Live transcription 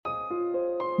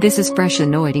This is Fresh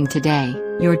Anointing Today,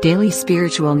 your daily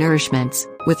spiritual nourishments,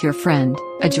 with your friend,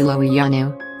 Ajulo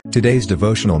Iyanu. Today's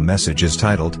devotional message is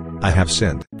titled, I Have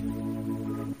Sinned.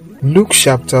 Luke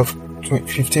chapter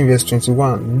 15 verse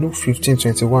 21. Luke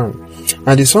 15:21.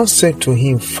 And the son said to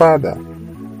him, Father,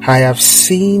 I have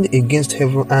sinned against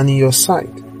heaven and in your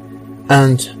sight,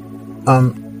 and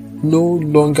am no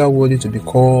longer worthy to be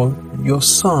called your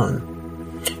son.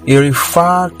 He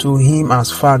referred to him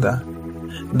as father.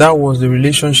 That was the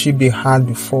relationship they had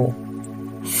before.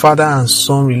 Father and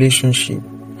son relationship.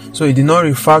 So he did not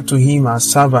refer to him as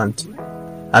servant.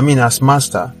 As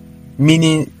master.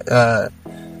 Meaning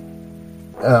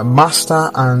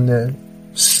master and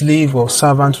slave or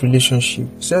servant relationship.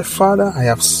 He said, Father, I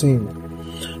have sinned.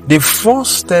 The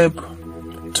first step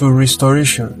to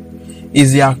restoration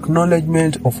is the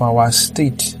acknowledgement of our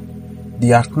state.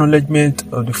 The acknowledgement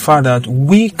of the fact that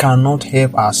we cannot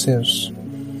help ourselves.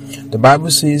 The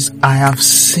Bible says, I have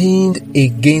sinned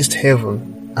against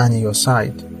heaven and in your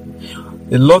sight.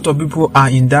 A lot of people are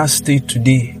in that state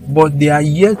today, but they are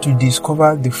yet to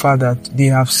discover the fact that they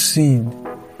have sinned.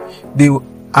 They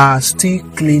are still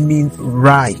claiming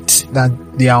right, that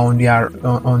they are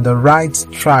on the right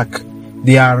track.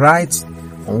 They are right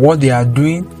on what they are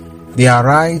doing. They are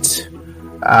right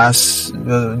as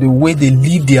the way they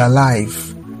live their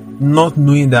life, not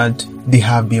knowing that they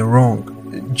have been wrong.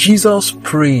 Jesus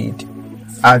prayed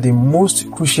at the most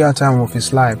crucial time of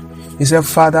his life. He said,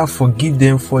 Father, forgive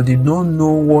them, for they don't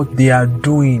know what they are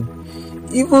doing.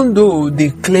 Even though they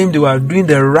claimed they were doing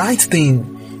the right thing,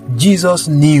 Jesus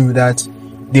knew that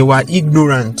they were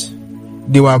ignorant.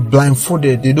 They were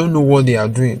blindfolded. They don't know what they are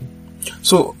doing.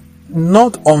 So,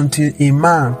 not until a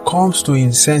man comes to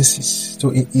his senses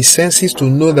to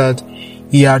know that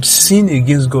he had sinned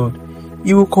against God,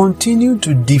 he will continue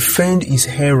to defend his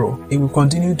error. He will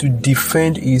continue to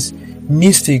defend his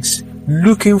mistakes,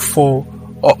 looking for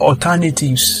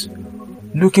alternatives,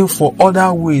 looking for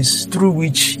other ways through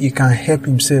which he can help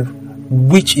himself,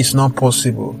 which is not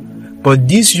possible. But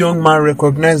this young man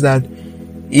recognized that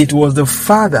it was the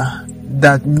Father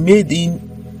that made him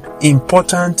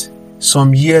important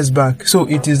some years back. So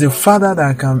it is the Father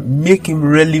that can make him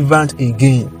relevant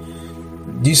again.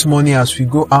 This morning as we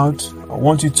go out, I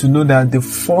want you to know that the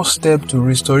first step to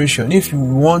restoration, if you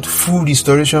want full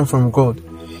restoration from God,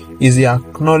 is the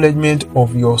acknowledgement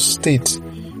of your state,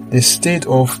 the state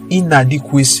of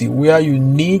inadequacy, where you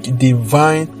need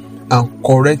divine and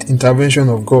correct intervention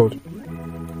of God.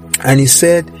 And he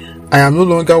said, I am no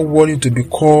longer worthy to be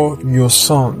called your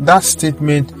son. That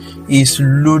statement is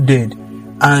loaded.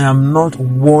 I am not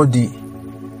worthy.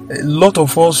 A lot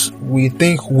of us, we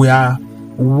think we are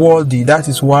worthy. That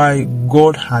is why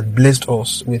God had blessed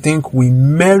us. We think we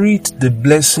merit the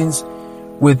blessings.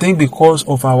 We think because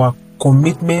of our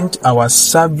commitment, our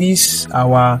service,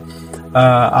 our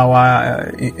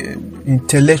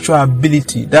intellectual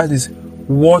ability, that is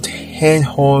what hands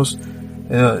us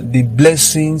the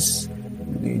blessings.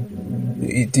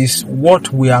 It is what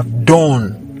we have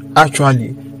done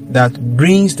actually that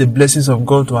brings the blessings of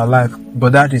God to our life.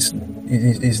 But that is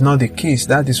not the case.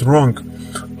 That is wrong.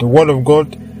 The word of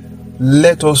God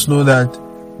let us know that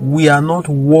we are not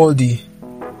worthy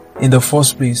in the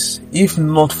first place, if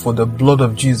not for the blood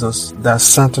of Jesus that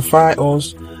sanctified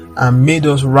us and made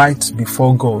us right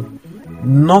before God.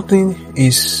 Nothing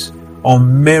is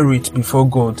on merit before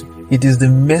God. It is the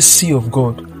mercy of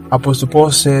God. Apostle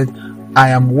Paul said, I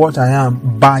am what I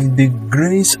am by the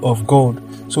grace of God.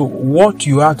 So what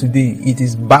you are today, it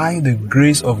is by the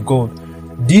grace of God.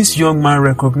 This young man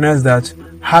recognized that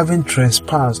having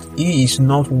trespassed, he is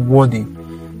not worthy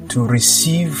to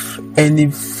receive any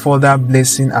further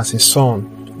blessing as a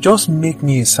son. Just make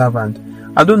me a servant.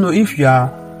 I don't know if you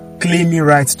are claiming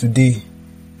rights today,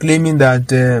 claiming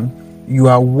that you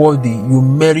are worthy, you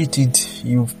merit it,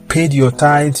 you've paid your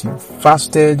tithe, you've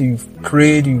fasted, you've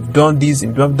prayed, you've done this,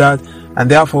 you've done that, and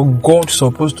therefore God's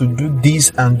supposed to do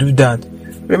this and do that.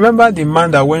 Remember the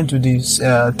man that went to this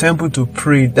temple to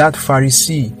pray, that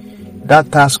Pharisee,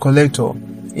 that tax collector.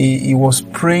 He was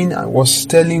praying, was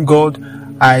telling God,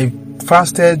 I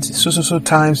fasted so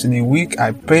times in a week,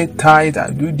 I paid tithe, I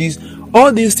do this.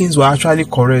 All these things were actually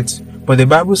correct. But the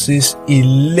Bible says he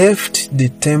left the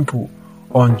temple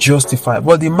unjustified.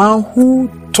 But the man who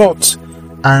thought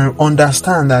and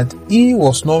understand that he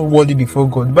was not worthy before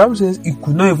God, the Bible says he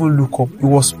could not even look up. He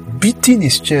was beating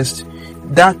his chest.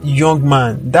 That young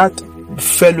man, that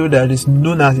fellow that is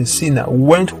known as a sinner,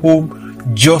 went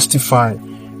home justified.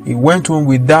 He went home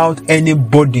without any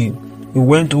burden. He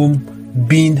went home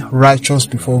being righteous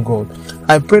before God.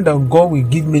 I pray that God will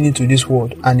give meaning to this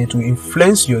word and it will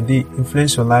influence your day,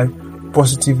 influence your life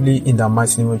positively in the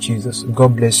mighty name of Jesus.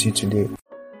 God bless you today.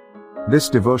 This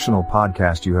devotional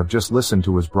podcast you have just listened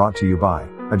to was brought to you by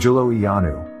Ajulo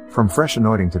Iyanu from Fresh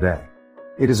Anointing Today.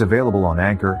 It is available on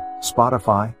Anchor,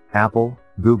 Spotify, Apple,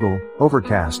 Google,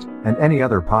 Overcast, and any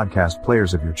other podcast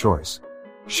players of your choice.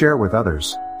 Share with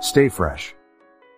others. Stay fresh.